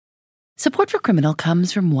Support for Criminal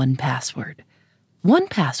comes from 1Password.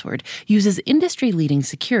 1Password uses industry-leading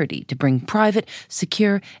security to bring private,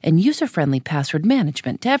 secure, and user-friendly password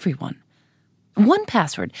management to everyone.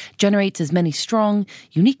 1Password generates as many strong,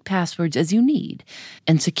 unique passwords as you need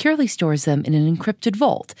and securely stores them in an encrypted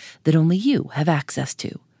vault that only you have access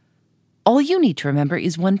to. All you need to remember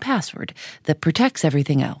is 1Password that protects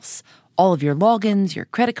everything else. All of your logins, your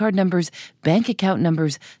credit card numbers, bank account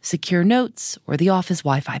numbers, secure notes, or the office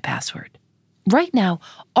Wi-Fi password. Right now,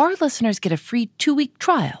 our listeners get a free 2-week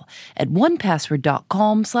trial at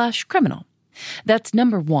 1password.com/criminal. That's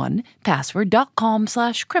number 1,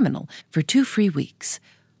 password.com/criminal for 2 free weeks.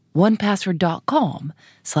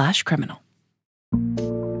 1password.com/criminal.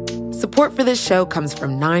 Support for this show comes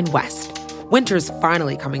from Nine West. Winter's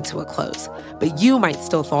finally coming to a close, but you might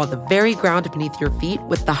still thaw the very ground beneath your feet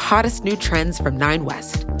with the hottest new trends from Nine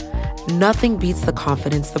West. Nothing beats the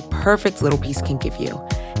confidence the perfect little piece can give you.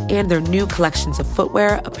 And their new collections of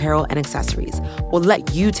footwear, apparel, and accessories will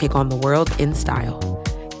let you take on the world in style.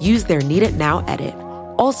 Use their Need It Now edit,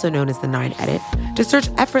 also known as the 9 edit, to search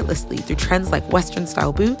effortlessly through trends like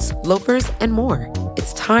Western-style boots, loafers, and more.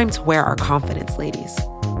 It's time to wear our confidence, ladies.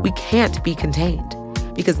 We can't be contained.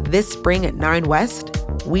 Because this spring at 9 West,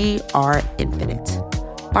 we are infinite.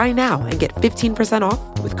 Buy now and get 15% off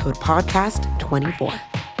with code PODCAST24.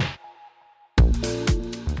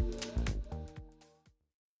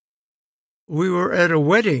 We were at a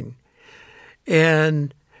wedding,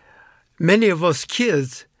 and many of us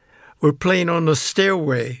kids were playing on the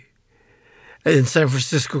stairway in San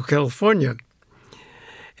Francisco, California.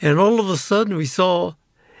 And all of a sudden, we saw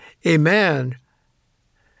a man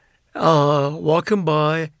walking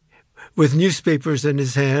by with newspapers in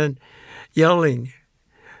his hand, yelling,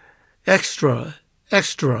 "Extra,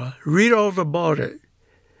 extra, read all about it.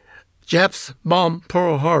 Japs bomb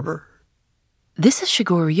Pearl Harbor." This is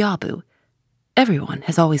Shigeru Yabu. Everyone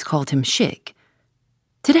has always called him Shig.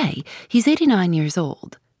 Today, he's 89 years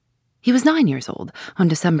old. He was 9 years old on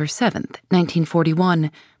December 7th, 1941,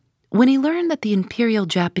 when he learned that the Imperial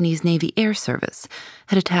Japanese Navy Air Service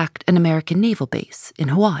had attacked an American naval base in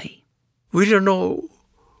Hawaii. We didn't know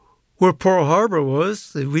where Pearl Harbor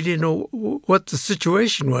was. We didn't know what the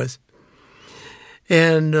situation was.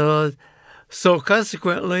 And so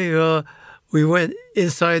consequently, we went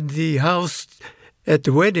inside the house at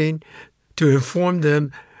the wedding to inform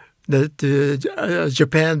them that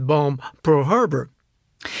Japan bombed Pearl Harbor.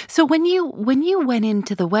 So when you went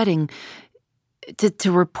into the wedding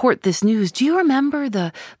to report this news, do you remember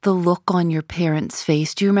the look on your parents'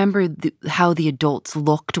 face? Do you remember how the adults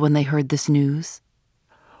looked when they heard this news?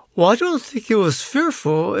 Well, I don't think it was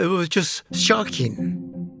fearful. It was just shocking.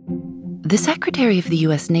 The Secretary of the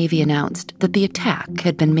U.S. Navy announced that the attack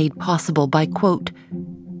had been made possible by, quote,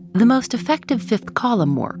 the most effective fifth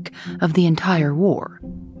column work of the entire war.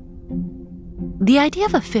 The idea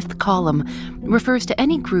of a fifth column refers to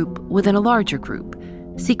any group within a larger group,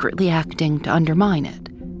 secretly acting to undermine it.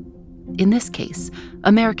 In this case,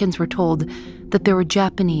 Americans were told that there were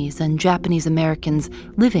Japanese and Japanese Americans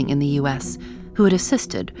living in the U.S. who had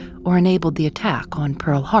assisted or enabled the attack on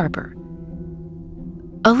Pearl Harbor.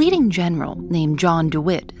 A leading general named John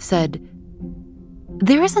DeWitt said,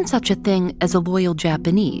 "There isn't such a thing as a loyal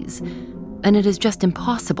Japanese, and it is just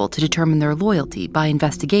impossible to determine their loyalty by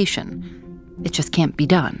investigation. It just can't be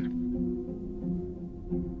done."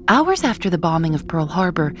 Hours after the bombing of Pearl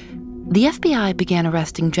Harbor, the FBI began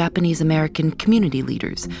arresting Japanese American community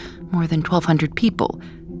leaders, more than 1,200 people,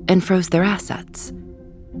 and froze their assets.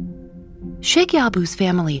 Shig Yabu's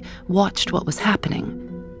family watched what was happening.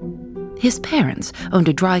 His parents owned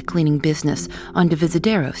a dry cleaning business on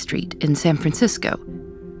Divisadero Street in San Francisco.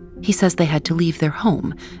 He says they had to leave their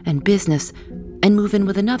home and business and move in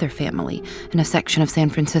with another family in a section of San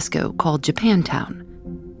Francisco called Japantown.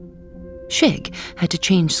 Shig had to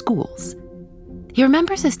change schools. He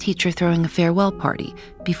remembers his teacher throwing a farewell party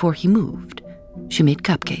before he moved. She made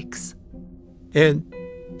cupcakes. And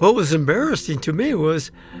what was embarrassing to me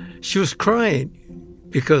was she was crying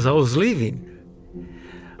because I was leaving.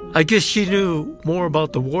 I guess she knew more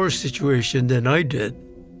about the war situation than I did.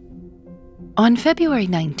 On February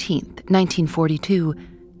 19th, 1942,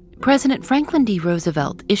 President Franklin D.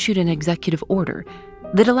 Roosevelt issued an executive order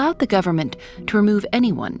that allowed the government to remove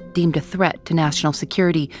anyone deemed a threat to national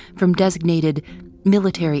security from designated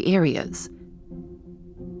military areas.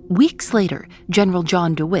 Weeks later, General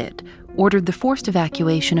John DeWitt ordered the forced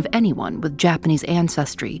evacuation of anyone with Japanese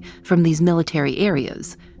ancestry from these military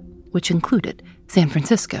areas, which included San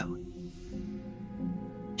Francisco.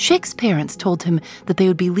 Shig's parents told him that they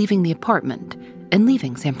would be leaving the apartment and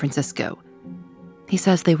leaving San Francisco. He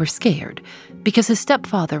says they were scared because his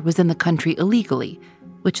stepfather was in the country illegally,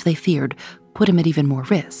 which they feared put him at even more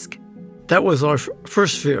risk. That was our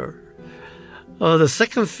first fear. The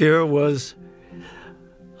second fear was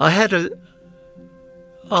I had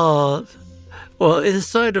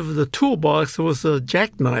inside of the toolbox there was a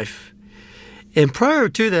jackknife. And prior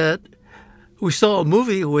to that, we saw a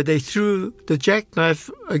movie where they threw the jackknife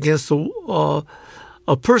against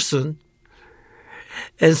a person.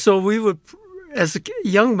 And so we would, as a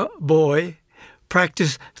young boy,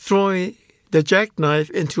 practice throwing the jackknife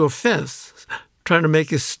into a fence, trying to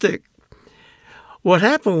make it stick. What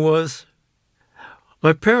happened was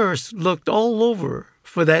my parents looked all over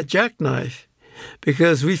for that jackknife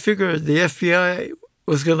because we figured the FBI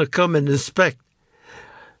was going to come and inspect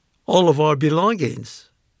all of our belongings.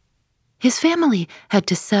 His family had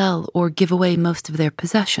to sell or give away most of their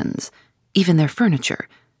possessions, even their furniture.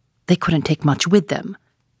 They couldn't take much with them.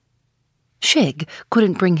 Shig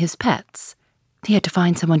couldn't bring his pets. He had to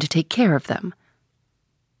find someone to take care of them.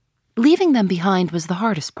 Leaving them behind was the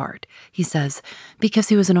hardest part, he says, because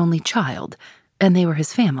he was an only child, and they were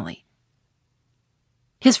his family.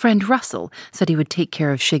 His friend Russell said he would take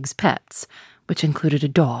care of Shig's pets, which included a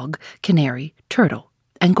dog, canary, turtle,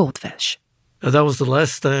 and goldfish. That was the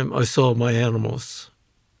last time I saw my animals,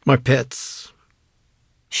 my pets.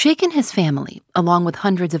 Shig and his family, along with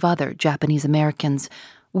hundreds of other Japanese Americans,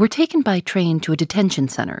 were taken by train to a detention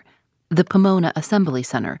center, the Pomona Assembly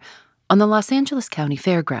Center, on the Los Angeles County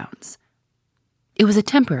Fairgrounds. It was a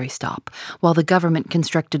temporary stop while the government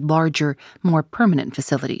constructed larger, more permanent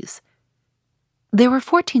facilities. There were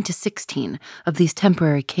 14 to 16 of these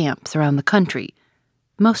temporary camps around the country,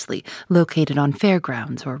 mostly located on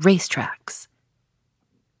fairgrounds or racetracks.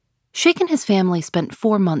 Shig and his family spent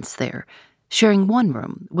 4 months there, sharing one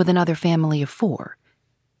room with another family of 4.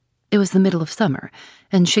 It was the middle of summer,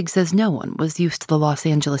 and Shig says no one was used to the Los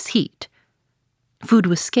Angeles heat. Food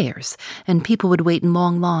was scarce, and people would wait in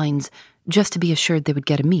long lines just to be assured they would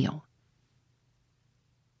get a meal.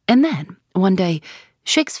 And then, one day,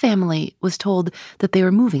 Shig's family was told that they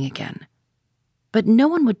were moving again, but no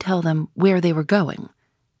one would tell them where they were going.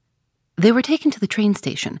 They were taken to the train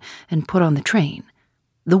station and put on the train.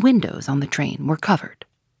 The windows on the train were covered.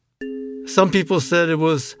 Some people said it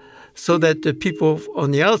was so that the people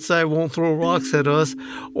on the outside won't throw rocks at us,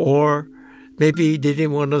 or maybe they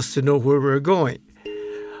didn't want us to know where we were going.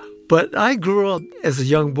 But I grew up as a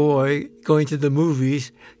young boy going to the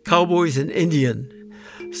movies, Cowboys and Indian.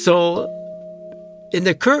 So in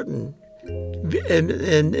the curtain and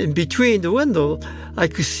in between the window, I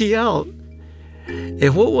could see out.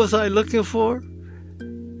 And what was I looking for?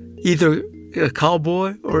 Either a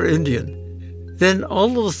cowboy or Indian. Then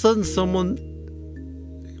all of a sudden someone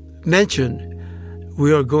mentioned,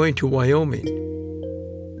 we are going to Wyoming.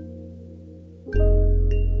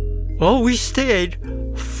 Well, we stayed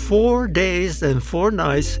 4 days and 4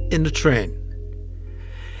 nights in the train.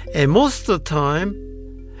 And most of the time,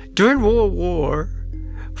 during World War,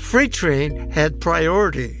 freight train had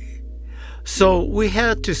priority. So we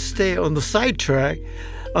had to stay on the sidetrack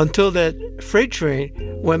until that freight train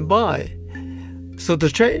went by. So the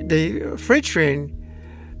freight train,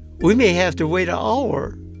 we may have to wait an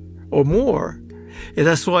hour or more. And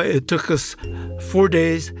that's why it took us 4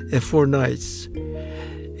 days and 4 nights.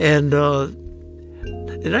 And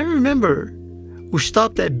I remember we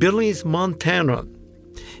stopped at Billings, Montana.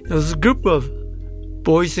 It was a group of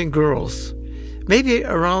boys and girls, maybe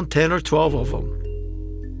around 10 or 12 of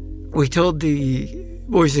them. We told the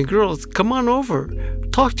boys and girls, come on over,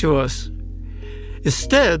 talk to us.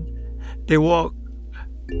 Instead, they walked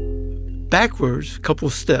backwards a couple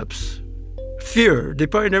of steps. Fear. They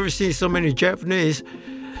probably never seen so many Japanese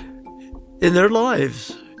in their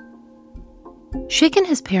lives. Shig and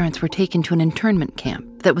his parents were taken to an internment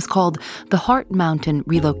camp that was called the Heart Mountain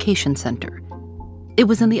Relocation Center. It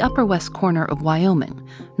was in the upper west corner of Wyoming,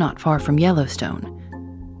 not far from Yellowstone.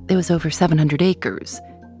 It was over 700 acres.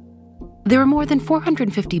 There were more than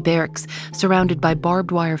 450 barracks surrounded by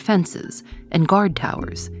barbed wire fences and guard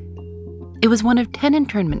towers. It was one of 10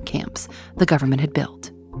 internment camps the government had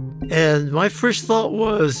built. And my first thought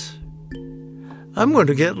was, I'm going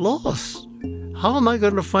to get lost. How am I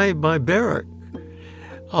going to find my barrack?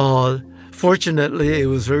 Fortunately, it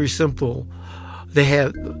was very simple. They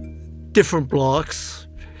had different blocks.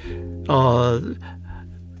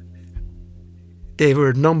 They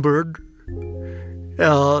were numbered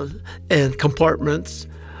and compartments.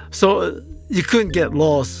 So you couldn't get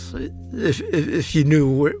lost if you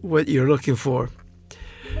knew what you're looking for.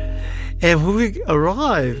 And when we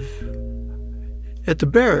arrived at the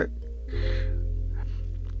barrack,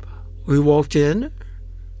 we walked in,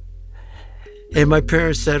 And my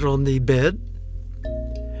parents sat on the bed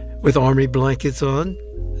with army blankets on.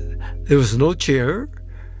 There was no chair,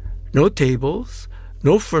 no tables,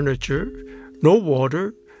 no furniture, no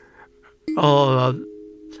water.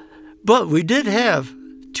 But we did have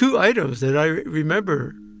two items that I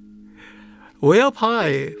remember. Way up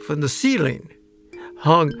high from the ceiling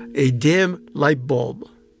hung a dim light bulb.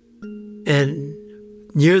 And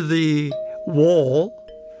near the wall,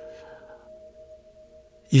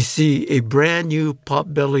 you see a brand new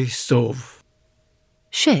potbelly stove.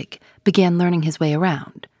 Shig began learning his way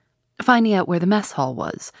around, finding out where the mess hall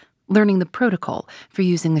was, learning the protocol for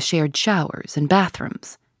using the shared showers and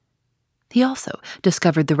bathrooms. He also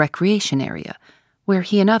discovered the recreation area, where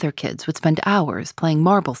he and other kids would spend hours playing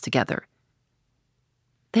marbles together.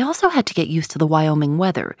 They also had to get used to the Wyoming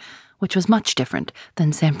weather, which was much different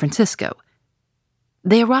than San Francisco.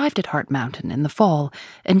 They arrived at Heart Mountain in the fall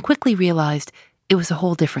and quickly realized it was a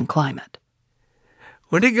whole different climate.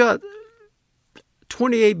 When it got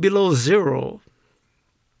 28 below zero,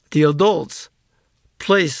 the adults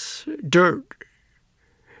placed dirt,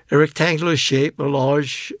 a rectangular shape, a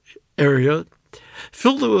large area,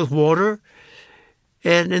 filled it with water,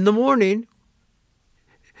 and in the morning,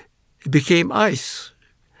 it became ice.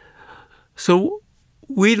 So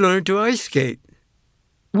we learned to ice skate.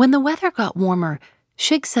 When the weather got warmer,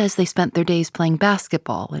 Shig says they spent their days playing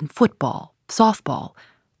basketball and football, softball,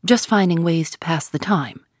 just finding ways to pass the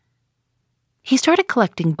time. He started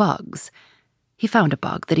collecting bugs. He found a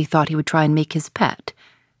bug that he thought he would try and make his pet.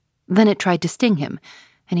 Then it tried to sting him,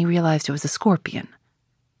 and he realized it was a scorpion.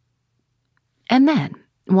 And then,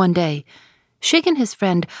 one day, Shig and his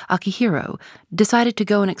friend Akihiro decided to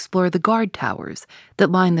go and explore the guard towers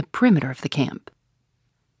that line the perimeter of the camp.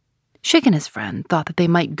 Shig and his friend thought that they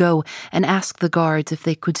might go and ask the guards if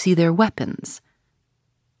they could see their weapons.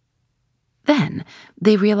 Then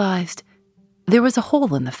they realized there was a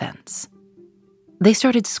hole in the fence. They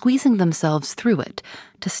started squeezing themselves through it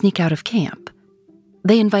to sneak out of camp.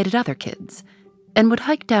 They invited other kids and would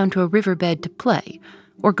hike down to a riverbed to play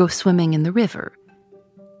or go swimming in the river.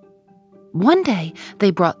 One day, they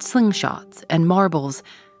brought slingshots and marbles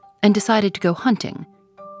and decided to go hunting.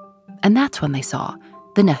 And that's when they saw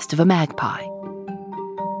the nest of a magpie.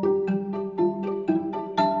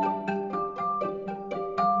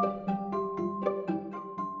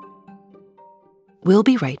 We'll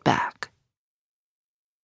be right back.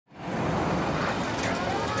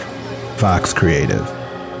 Vox Creative.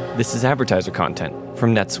 This is advertiser content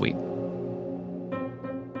from NetSuite.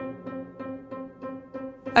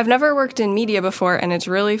 I've never worked in media before, and it's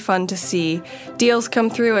really fun to see deals come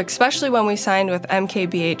through, especially when we signed with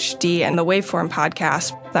MKBHD and the Waveform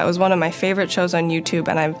podcast. That was one of my favorite shows on YouTube,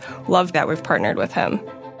 and I've loved that we've partnered with him.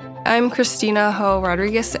 I'm Christina Ho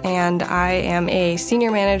Rodriguez, and I am a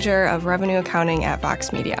senior manager of revenue accounting at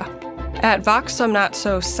Vox Media. At Vox, I'm not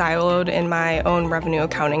so siloed in my own revenue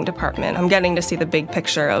accounting department. I'm getting to see the big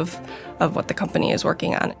picture of what the company is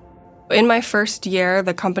working on. In my first year,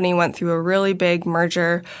 the company went through a really big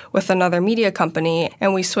merger with another media company,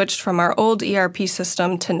 and we switched from our old ERP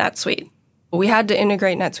system to NetSuite. We had to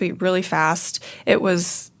integrate NetSuite really fast. It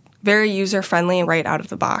was very user-friendly right out of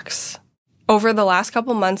the box. Over the last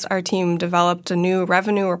couple months, our team developed a new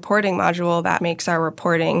revenue reporting module that makes our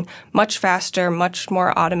reporting much faster, much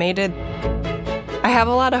more automated. I have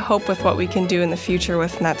a lot of hope with what we can do in the future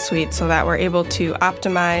with NetSuite so that we're able to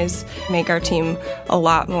optimize, make our team a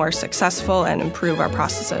lot more successful, and improve our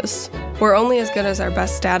processes. We're only as good as our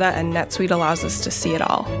best data, and NetSuite allows us to see it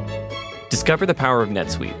all. Discover the power of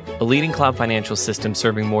NetSuite, a leading cloud financial system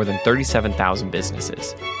serving more than 37,000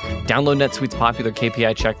 businesses. Download NetSuite's popular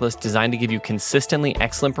KPI checklist designed to give you consistently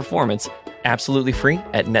excellent performance absolutely free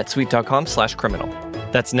at netsuite.com/criminal.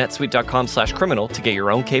 That's netsuite.com/criminal to get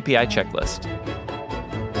your own KPI checklist.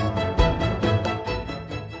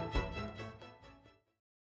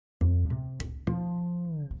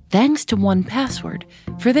 Thanks to 1Password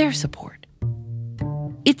for their support.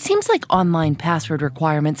 It seems like online password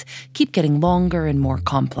requirements keep getting longer and more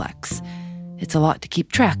complex. It's a lot to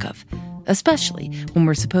keep track of, especially when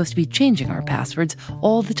we're supposed to be changing our passwords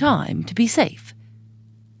all the time to be safe.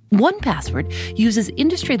 1Password uses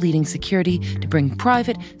industry-leading security to bring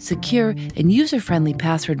private, secure, and user-friendly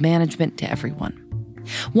password management to everyone.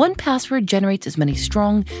 1Password generates as many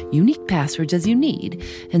strong, unique passwords as you need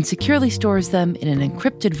and securely stores them in an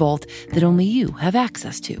encrypted vault that only you have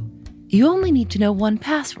access to. You only need to know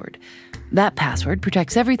 1Password. That password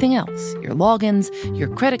protects everything else, your logins, your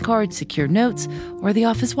credit cards, secure notes, or the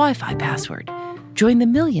office Wi-Fi password. Join the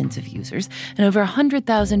millions of users and over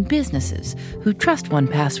 100,000 businesses who trust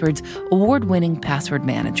 1Password's award-winning password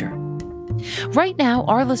manager. Right now,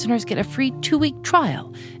 our listeners get a free 2-week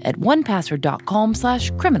trial at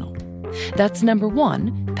onepassword.com/criminal. That's number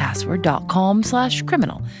 1,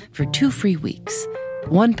 password.com/criminal for 2 free weeks.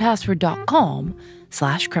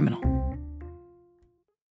 onepassword.com/criminal.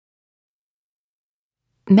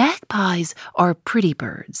 Magpies are pretty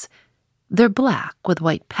birds. They're black with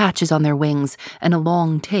white patches on their wings and a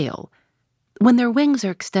long tail. When their wings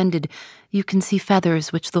are extended, you can see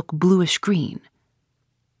feathers which look bluish-green.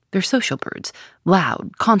 They're social birds,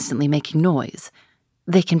 loud, constantly making noise.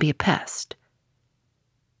 They can be a pest.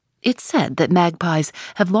 It's said that magpies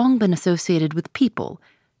have long been associated with people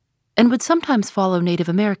and would sometimes follow Native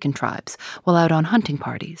American tribes while out on hunting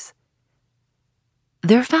parties.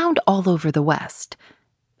 They're found all over the West.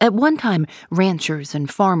 At one time, ranchers and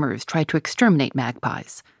farmers tried to exterminate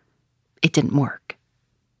magpies. It didn't work.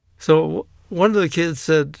 So one of the kids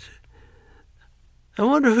said, I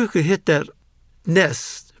wonder who could hit that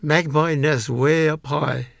nest, magpie nest, way up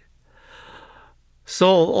high. So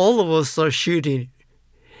all of us started shooting.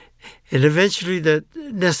 And eventually that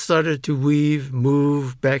nest started to weave,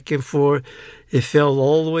 move back and forth. It fell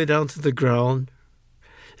all the way down to the ground,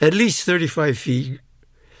 at least 35 feet.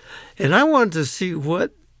 And I wanted to see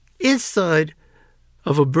what inside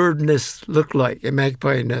of a bird nest looked like, a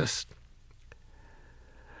magpie nest.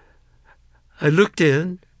 I looked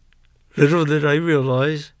in. Little did I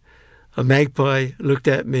realize, a magpie looked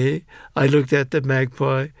at me. I looked at the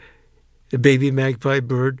magpie, the baby magpie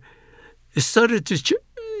bird. It started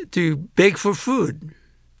to beg for food.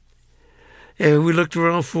 And we looked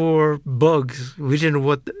around for bugs. We didn't know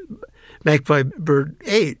what the magpie bird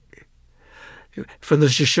ate. From the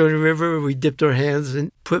Shoshone River, we dipped our hands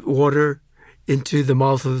and put water into the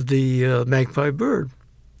mouth of the magpie bird.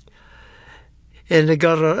 And it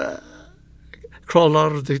crawled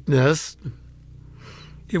out of the nest.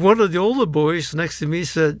 And one of the older boys next to me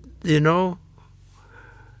said, that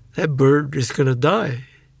bird is going to die.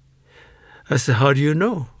 I said, how do you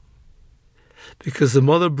know? Because the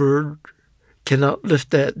mother bird cannot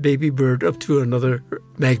lift that baby bird up to another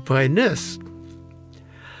magpie nest.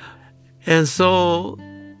 And so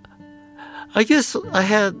I guess I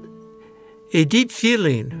had a deep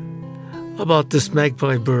feeling about this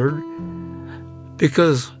magpie bird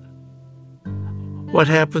because what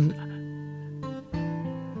happened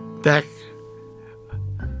back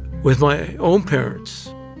with my own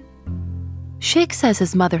parents. Shig says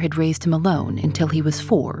his mother had raised him alone until he was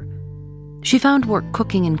 4. She found work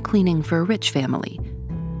cooking and cleaning for a rich family.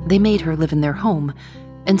 They made her live in their home,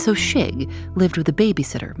 and so Shig lived with a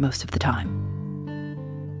babysitter most of the time.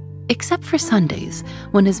 Except for Sundays,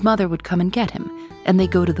 when his mother would come and get him, and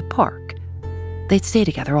they'd go to the park. They'd stay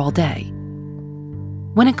together all day.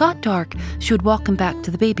 When it got dark, she would walk him back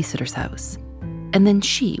to the babysitter's house, and then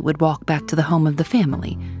she would walk back to the home of the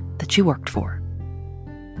family that she worked for.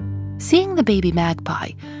 Seeing the baby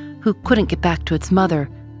magpie, who couldn't get back to its mother,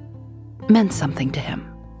 meant something to him.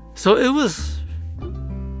 So it was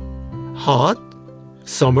hot,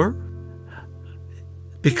 summer.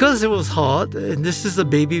 Because it was hot, and this is a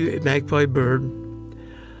baby magpie bird,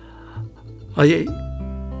 I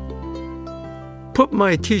put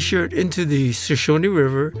my T-shirt into the Shoshone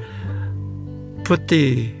River, put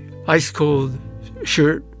the ice-cold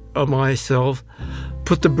shirt on myself,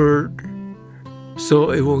 put the bird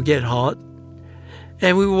so it won't get hot,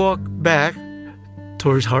 and we walked back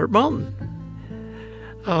towards Heart Mountain.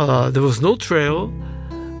 There was no trail,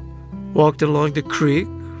 walked along the creek,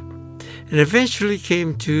 and eventually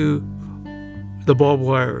came to the barbed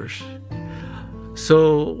wires.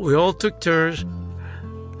 So we all took turns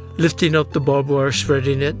lifting up the barbed wire,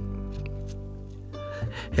 spreading it,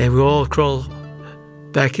 and we all crawled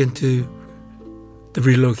back into the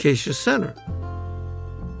relocation center.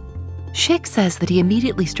 Shig says that he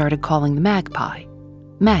immediately started calling the magpie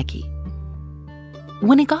Maggie.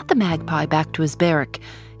 When he got the magpie back to his barrack,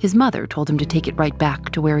 his mother told him to take it right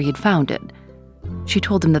back to where he had found it. She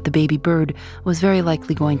told him that the baby bird was very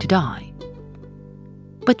likely going to die.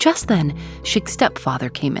 But just then, Shig's stepfather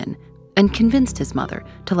came in and convinced his mother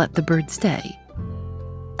to let the bird stay.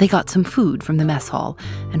 They got some food from the mess hall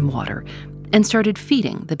and water and started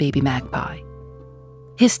feeding the baby magpie.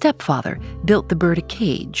 His stepfather built the bird a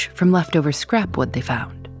cage from leftover scrap wood they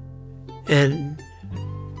found. And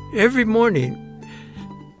every morning,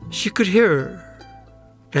 Maggie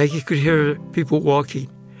could hear people walking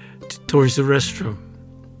towards the restroom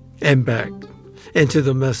and back, into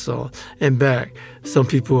the mess hall and back. Some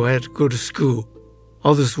people had to go to school.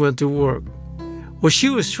 Others went to work. What she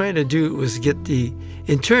was trying to do was get the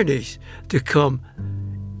internees to come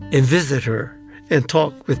and visit her and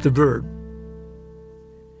talk with the bird.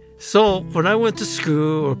 So when I went to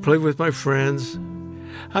school or played with my friends,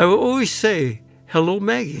 I would always say, "Hello,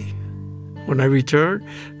 Maggie." When I returned,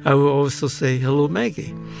 I would also say, "Hello,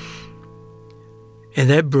 Maggie."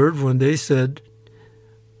 And that bird one day said,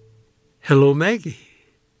 "Hello, Maggie."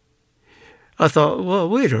 I thought, well,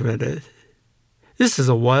 wait a minute. This is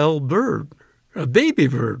a wild bird, a baby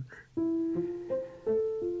bird.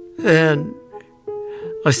 And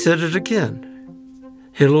I said it again,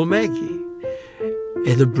 "Hello, Maggie."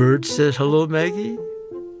 And the bird said, "Hello, Maggie."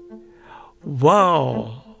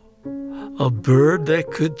 Wow, a bird that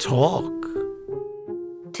could talk.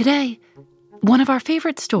 Today, one of our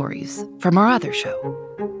favorite stories from our other show.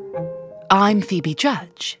 I'm Phoebe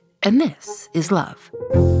Judge, and this is Love.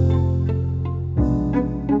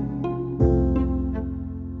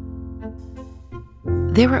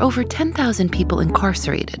 There were over 10,000 people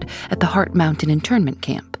incarcerated at the Heart Mountain internment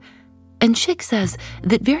camp, and Shig says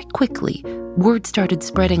that very quickly, word started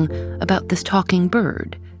spreading about this talking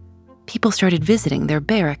bird. People started visiting their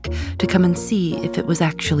barrack to come and see if it was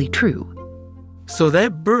actually true. So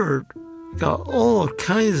that bird got all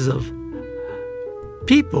kinds of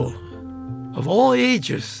people of all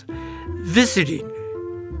ages visiting.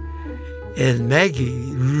 And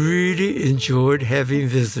Maggie really enjoyed having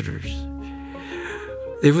visitors.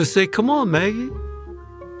 They would say, "Come on, Maggie."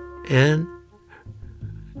 And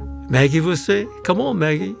Maggie would say, "Come on,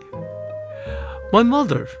 Maggie." My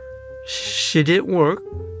mother, she didn't work.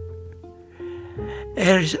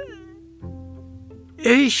 And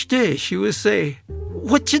each day she would say,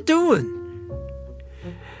 "What you doing?"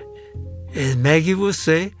 And Maggie would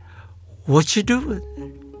say, "What you doing?"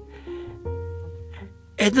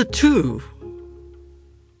 And the two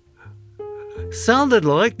sounded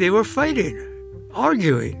like they were fighting,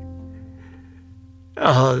 arguing.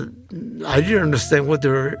 I didn't understand what they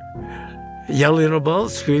were yelling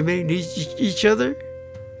about, screaming at each other.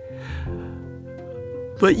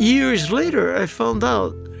 But years later, I found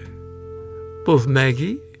out both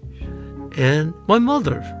Maggie and my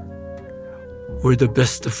mother were the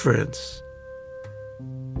best of friends.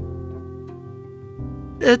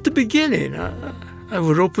 At the beginning, I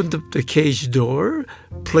would open the cage door,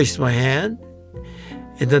 place my hand,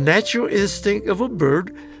 and the natural instinct of a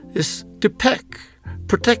bird is to peck,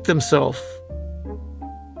 protect themselves.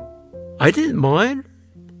 I didn't mind.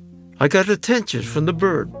 I got attention from the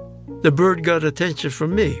bird. The bird got attention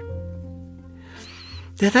from me.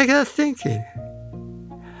 Then I got thinking.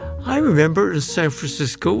 I remember in San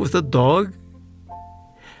Francisco with a dog.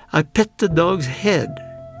 I pet the dog's head,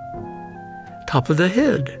 top of the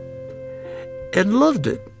head, and loved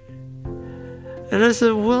it. And I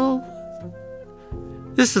said, well,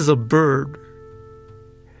 this is a bird.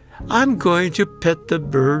 I'm going to pet the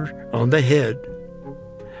bird on the head,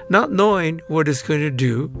 not knowing what it's going to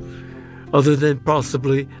do, other than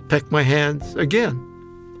possibly peck my hands again.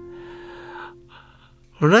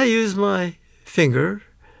 When I use my finger,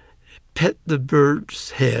 pet the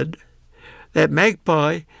bird's head, that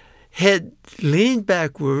magpie head leaned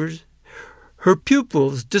backwards, her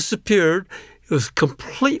pupils disappeared, it was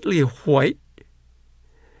completely white,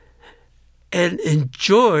 and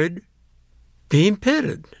enjoyed being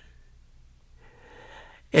petted.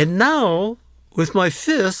 And now, with my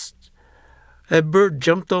fist, that bird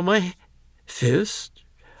jumped on my fist,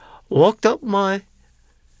 walked up my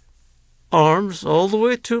arms all the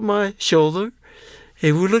way to my shoulder,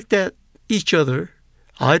 and we looked at each other,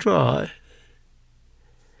 eye to eye.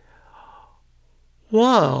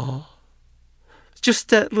 Wow. Just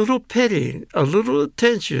that little petting, a little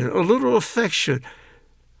attention, a little affection,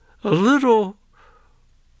 a little,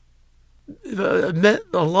 it meant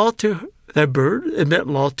a lot to that bird, it meant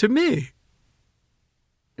a lot to me.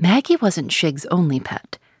 Maggie wasn't Shig's only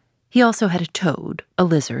pet. He also had a toad, a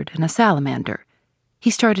lizard, and a salamander. He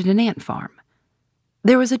started an ant farm.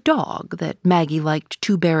 There was a dog that Maggie liked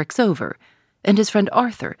 2 barracks over, and his friend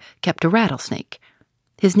Arthur kept a rattlesnake.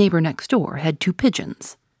 His neighbor next door had 2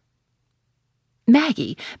 pigeons.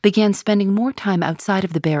 Maggie began spending more time outside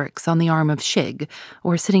of the barracks on the arm of Shig,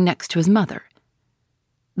 or sitting next to his mother.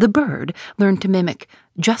 The bird learned to mimic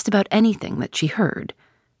just about anything that she heard.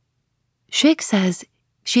 Shig says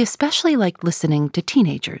she especially liked listening to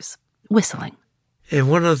teenagers whistling. And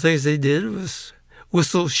one of the things they did was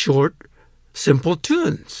whistle short, simple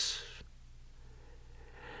tunes.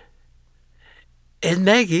 And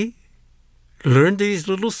Maggie learned these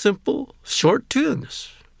little simple, short tunes.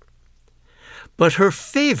 But her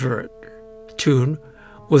favorite tune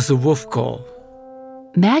was the wolf call.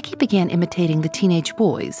 Maggie began imitating the teenage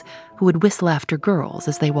boys who would whistle after girls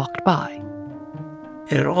as they walked by.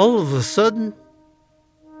 And all of a sudden,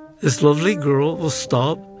 this lovely girl will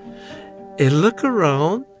stop and look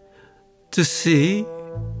around to see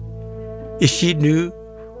if she knew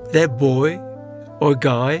that boy or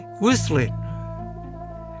guy whistling.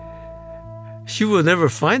 She will never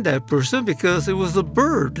find that person because it was a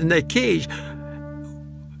bird in that cage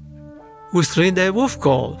whistling that wolf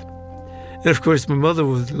call. And of course, my mother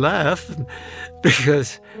would laugh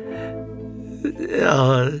because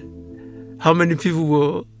how many people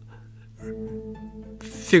will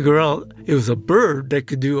figure out it was a bird that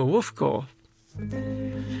could do a wolf call?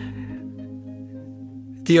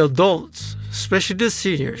 The adults, especially the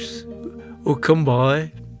seniors, will come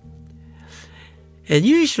by, and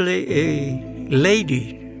usually a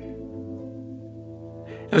lady,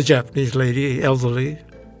 a Japanese lady, elderly,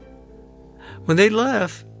 when they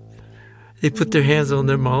laugh, they put their hands on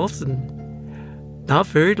their mouth and, not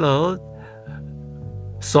very loud,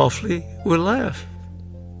 softly will laugh.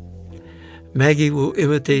 Maggie will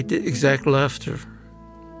imitate the exact laughter.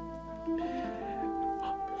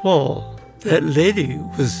 Well, that lady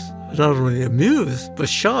was not only amused, but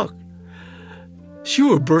shocked. She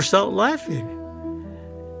would burst out laughing.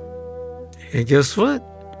 And guess what?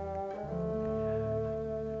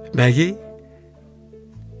 Maggie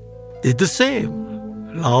did the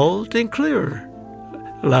same, loud and clear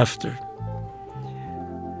laughter.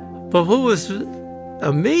 But what was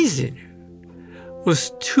amazing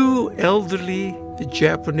was two elderly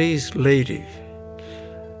Japanese ladies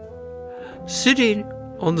sitting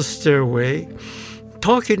on the stairway,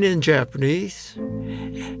 talking in Japanese,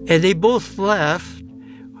 and they both laughed,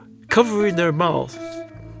 covering their mouth.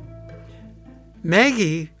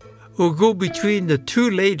 Maggie would go between the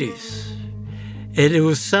two ladies, and it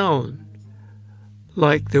would sound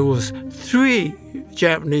like there was three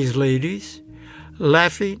Japanese ladies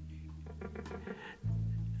laughing,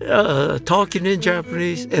 talking in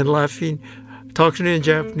Japanese and laughing, talking in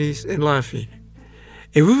Japanese and laughing.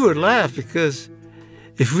 And we would laugh because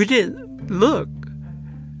if we didn't look,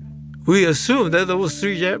 we assumed that there was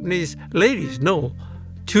three Japanese ladies. No,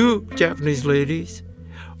 two Japanese ladies,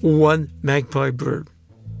 one magpie bird.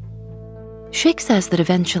 Shake says that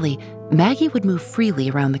eventually Maggie would move freely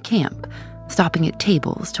around the camp, stopping at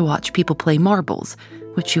tables to watch people play marbles,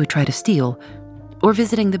 which she would try to steal, or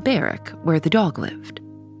visiting the barrack where the dog lived.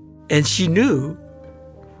 And she knew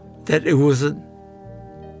that it wasn't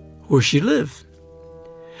where she lived.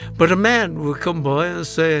 But a man would come by and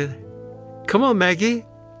say, "Come on, Maggie,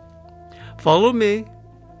 follow me.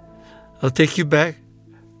 I'll take you back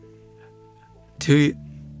to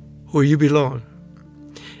where you belong."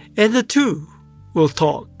 And the two will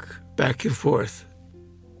talk back and forth.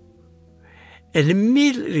 And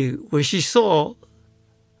immediately when she saw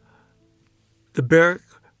the barrack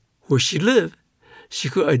where she lived, she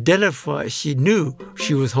could identify, she knew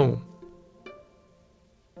she was home.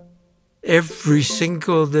 Every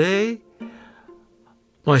single day,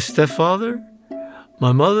 my stepfather,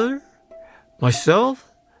 my mother, myself,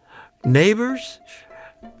 neighbors,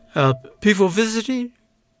 people visiting,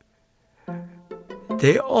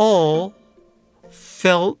 they all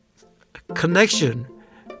felt a connection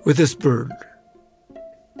with this bird.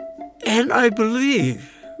 And I believe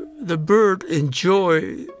the bird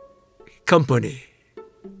enjoyed company.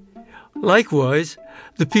 Likewise,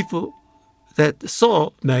 the people that saw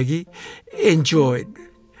Maggie enjoyed.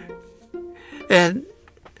 And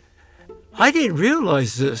I didn't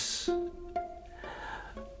realize this.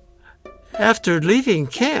 After leaving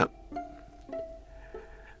camp,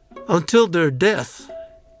 until their death,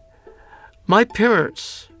 my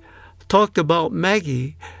parents talked about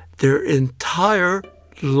Maggie their entire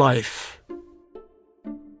life.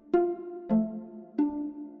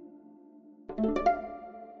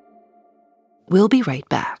 We'll be right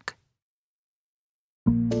back.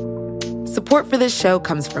 Support for this show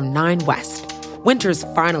comes from 9 West. Winter's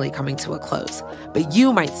finally coming to a close, but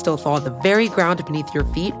you might still thaw the very ground beneath your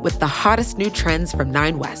feet with the hottest new trends from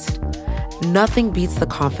 9 West. Nothing beats the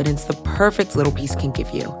confidence the perfect little piece can give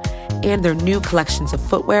you. And their new collections of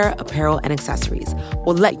footwear, apparel, and accessories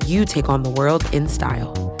will let you take on the world in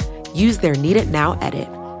style. Use their Need It Now edit,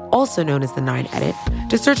 also known as the 9 Edit,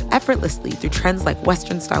 to search effortlessly through trends like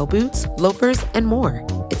Western-style boots, loafers, and more.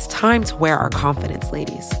 It's time to wear our confidence,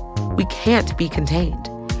 ladies. We can't be contained,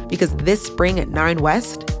 because this spring at 9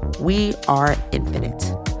 West, we are infinite.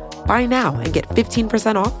 Buy now and get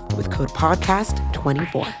 15% off with code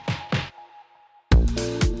PODCAST24.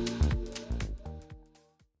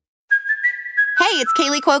 Hey, it's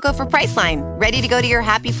Kaylee Cuoco for Priceline. Ready to go to your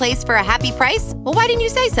happy place for a happy price? Well, why didn't you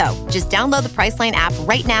say so? Just download the Priceline app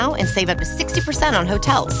right now and save up to 60% on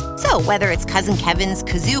hotels. So whether it's Cousin Kevin's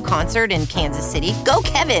Kazoo Concert in Kansas City, go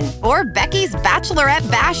Kevin, or Becky's Bachelorette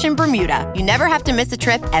Bash in Bermuda, you never have to miss a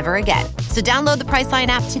trip ever again. So download the Priceline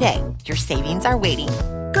app today. Your savings are waiting.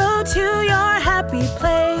 Go to your happy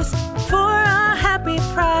place for a happy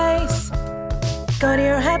price. Go to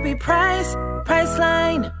your happy price,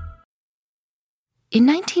 Priceline. In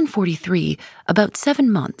 1943, about 7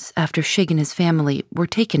 months after Shig and his family were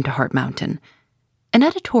taken to Heart Mountain, an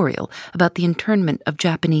editorial about the internment of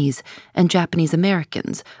Japanese and Japanese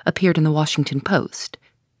Americans appeared in the Washington Post.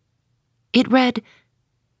 It read,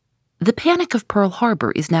 "The panic of Pearl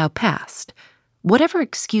Harbor is now past. Whatever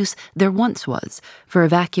excuse there once was for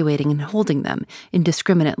evacuating and holding them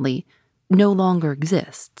indiscriminately no longer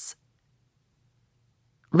exists."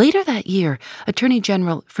 Later that year, Attorney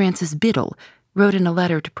General Francis Biddle wrote in a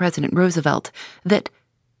letter to President Roosevelt that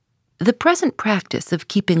the present practice of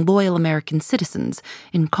keeping loyal American citizens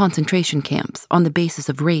in concentration camps on the basis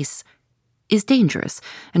of race is dangerous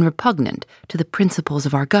and repugnant to the principles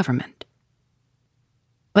of our government.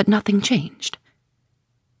 But nothing changed.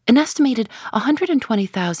 An estimated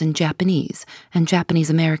 120,000 Japanese and Japanese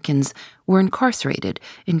Americans were incarcerated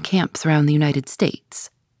in camps around the United States.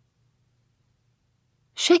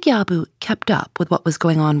 Shig Yabu kept up with what was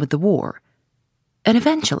going on with the war, and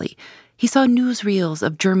eventually he saw newsreels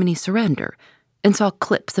of Germany's surrender and saw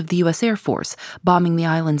clips of the U.S. Air Force bombing the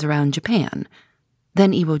islands around Japan,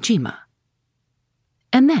 then Iwo Jima.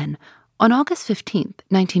 And then, on August 15th,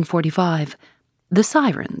 1945, the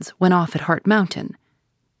sirens went off at Heart Mountain.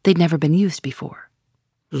 They'd never been used before.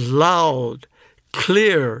 Loud,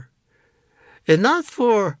 clear, and not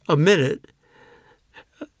for a minute.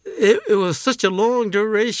 It was such a long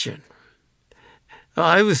duration.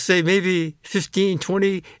 I would say maybe 15,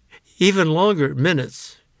 20, even longer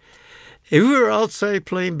minutes. And we were outside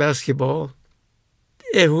playing basketball,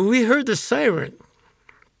 and when we heard the siren,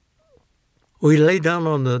 we lay down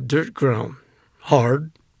on the dirt ground,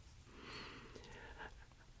 hard.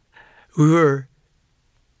 We were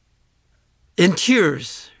in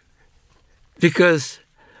tears because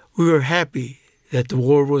we were happy that the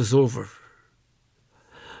war was over.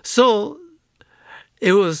 So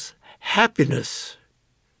it was happiness.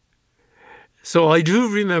 So I do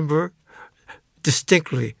remember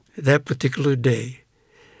distinctly that particular day.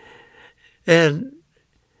 And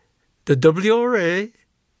the WRA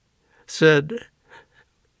said,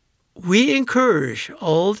 "We encourage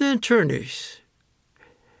all the internees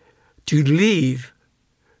to leave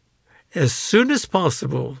as soon as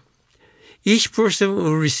possible. Each person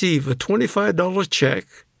will receive a $25 check,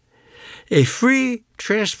 a free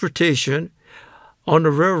transportation on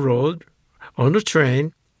the railroad, on the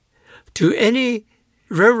train, to any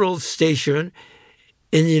railroad station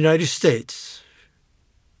in the United States.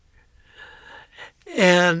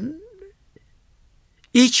 And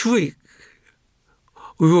each week,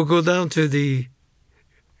 we will go down to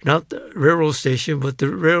not the railroad station, but the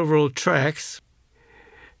railroad tracks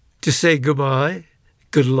to say goodbye,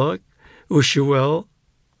 good luck, wish you well."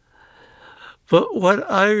 But what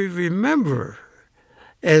I remember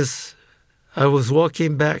as I was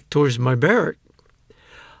walking back towards my barrack,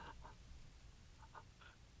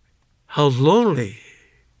 how lonely.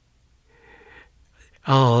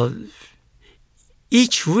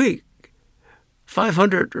 Each week,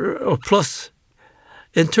 500 or plus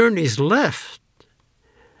internees left.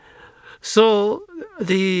 So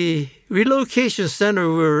the relocation center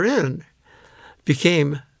we were in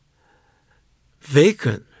became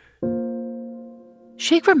vacant.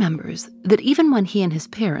 Shig remembers that even when he and his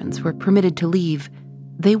parents were permitted to leave,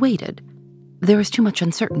 they waited. There was too much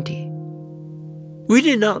uncertainty. We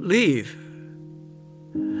did not leave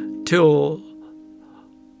till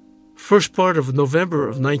first part of November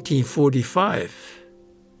of 1945.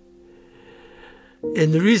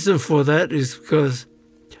 And the reason for that is because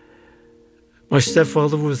my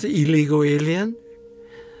stepfather was an illegal alien.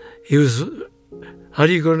 He was, how are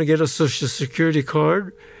you going to get a Social Security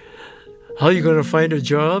card? How are you going to find a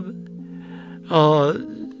job?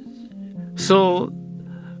 So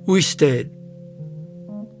we stayed.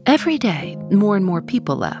 Every day, more and more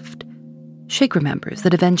people left. Shig remembers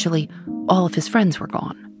that eventually all of his friends were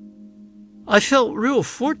gone. I felt real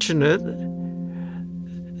fortunate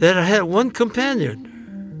that I had one companion,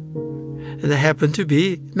 and that happened to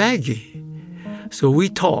be Maggie. So we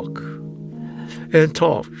talked and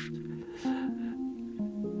talked.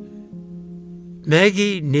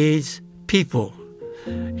 Maggie needs people.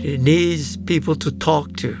 She needs people to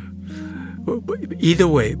talk to. Either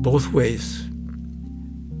way, both ways.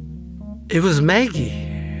 It was Maggie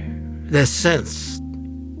that sensed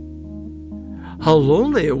how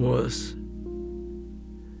lonely it was.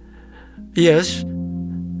 Yes,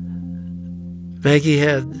 Maggie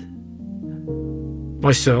had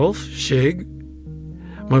myself, Shig,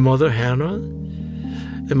 my mother, Hannah,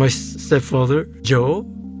 and my stepfather, Joe.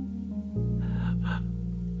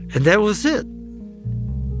 And that was it.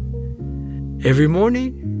 Every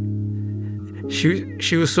morning,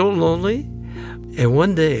 she was so lonely. And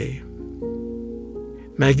one day,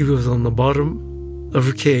 Maggie was on the bottom of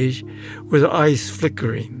her cage with her eyes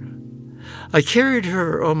flickering. I carried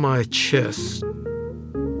her on my chest,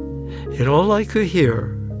 and all I could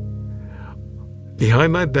hear,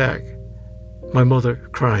 behind my back, my mother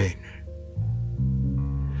crying.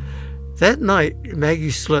 That night,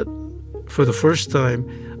 Maggie slept for the first time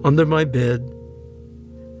under my bed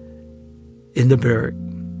in the barrack.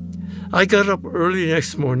 I got up early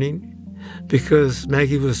next morning because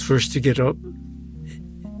Maggie was first to get up,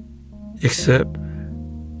 except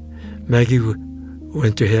Maggie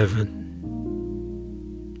went to heaven.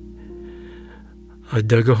 I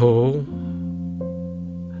dug a hole,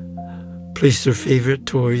 placed her favorite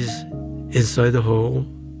toys inside the hole,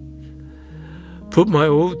 put my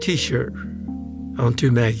old t-shirt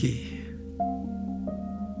onto Maggie.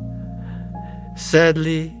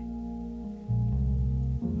 Sadly,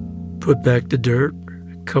 put back the dirt,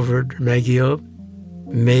 covered Maggie up,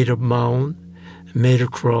 made a mound, made a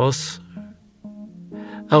cross.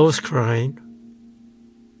 I was crying.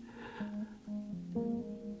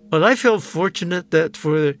 But I felt fortunate that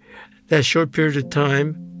for that short period of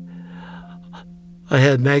time, I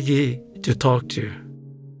had Maggie to talk to.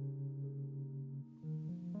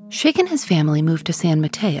 Shig and his family moved to San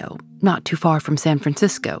Mateo, not too far from San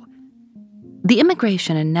Francisco. The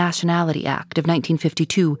Immigration and Nationality Act of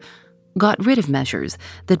 1952 got rid of measures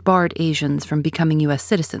that barred Asians from becoming U.S.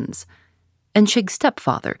 citizens, and Shig's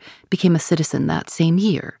stepfather became a citizen that same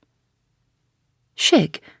year.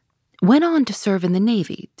 Shig went on to serve in the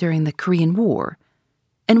Navy during the Korean War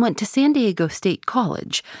and went to San Diego State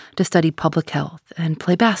College to study public health and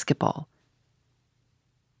play basketball.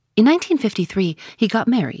 In 1953, he got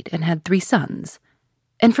married and had 3 sons,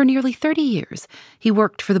 and for nearly 30 years, he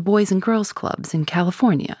worked for the Boys and Girls Clubs in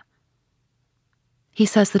California. He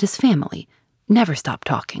says that his family never stopped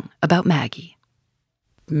talking about Maggie.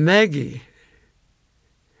 Maggie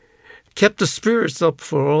kept the spirits up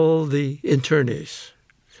for all the internees.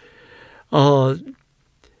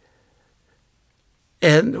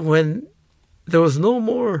 And when there was no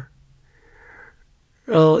more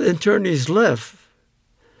internees left,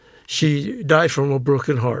 she died from a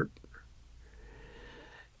broken heart.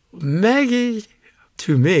 Maggie,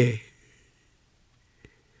 to me,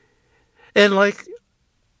 and like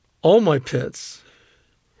all my pets,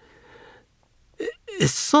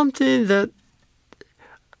 it's something that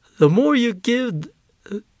the more you give,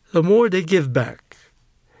 the more they give back.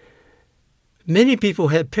 Many people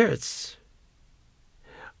have pets,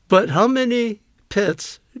 but how many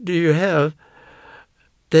pets do you have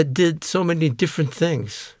that did so many different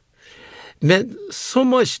things? Meant so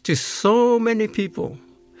much to so many people.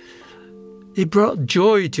 It brought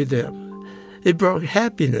joy to them. It brought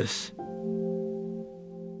happiness.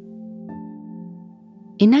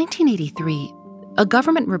 In 1983, a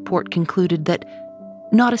government report concluded that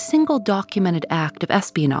not a single documented act of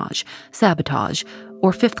espionage, sabotage,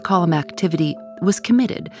 or fifth column activity was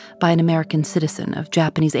committed by an American citizen of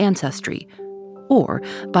Japanese ancestry or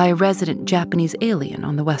by a resident Japanese alien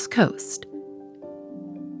on the West Coast.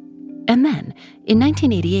 And then, in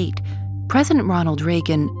 1988, President Ronald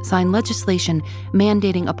Reagan signed legislation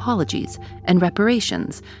mandating apologies and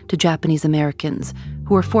reparations to Japanese Americans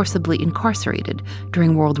who were forcibly incarcerated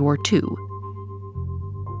during World War II.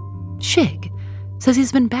 Shig says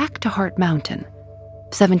he's been back to Heart Mountain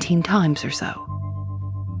 17 times or so.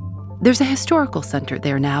 There's a historical center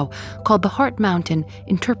there now called the Heart Mountain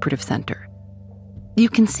Interpretive Center. You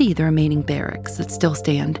can see the remaining barracks that still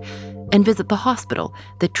stand and visit the hospital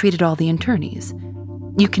that treated all the internees.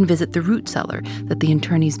 You can visit the root cellar that the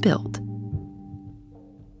internees built.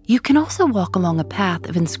 You can also walk along a path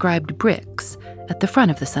of inscribed bricks at the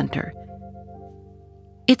front of the center.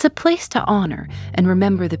 It's a place to honor and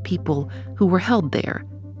remember the people who were held there.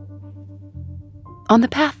 On the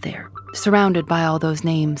path there, surrounded by all those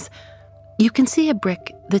names, you can see a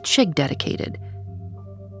brick that Shig dedicated.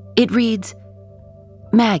 It reads,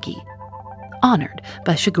 Maggie, honored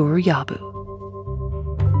by Shigeru Yabu.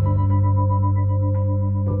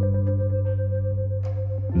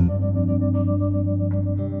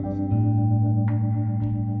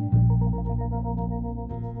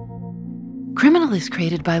 Criminal is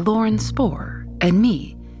created by Lauren Spohr and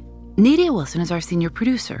me, Nadia Wilson is our senior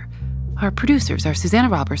producer. Our producers are Susanna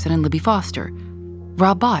Robertson and Libby Foster.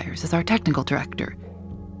 Rob Byers is our technical director.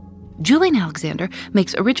 Julian Alexander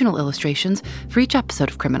makes original illustrations for each episode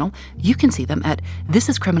of Criminal. You can see them at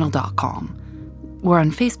thisiscriminal.com. We're on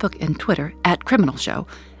Facebook and Twitter at Criminal Show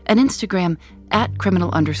and Instagram at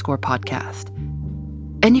criminal_podcast.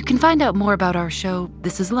 And you can find out more about our show,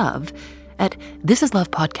 This Is Love, at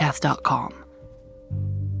thisislovepodcast.com.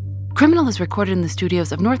 Criminal is recorded in the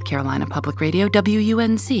studios of North Carolina Public Radio,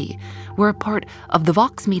 WUNC. We're a part of the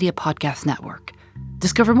Vox Media Podcast Network.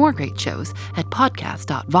 Discover more great shows at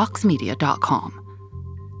podcast.voxmedia.com.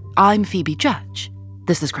 I'm Phoebe Judge.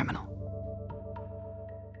 This is Criminal.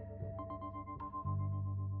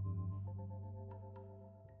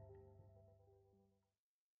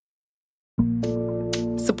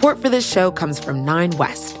 Support for this show comes from 9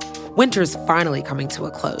 West. Winter's finally coming to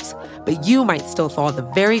a close, but you might still thaw the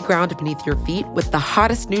very ground beneath your feet with the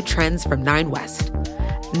hottest new trends from 9 West.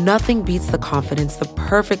 Nothing beats the confidence the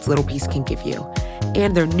perfect little piece can give you.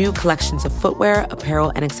 And their new collections of footwear,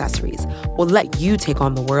 apparel, and accessories will let you take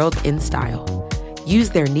on the world in style.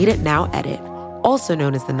 Use their Need It Now edit, also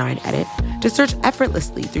known as the 9 Edit, to search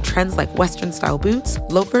effortlessly through trends like Western-style boots,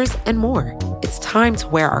 loafers, and more. It's time to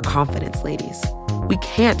wear our confidence, ladies. We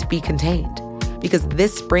can't be contained, because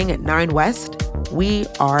this spring at 9 West, we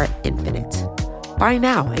are infinite. Buy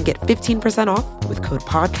now and get 15% off with code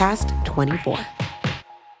PODCAST24.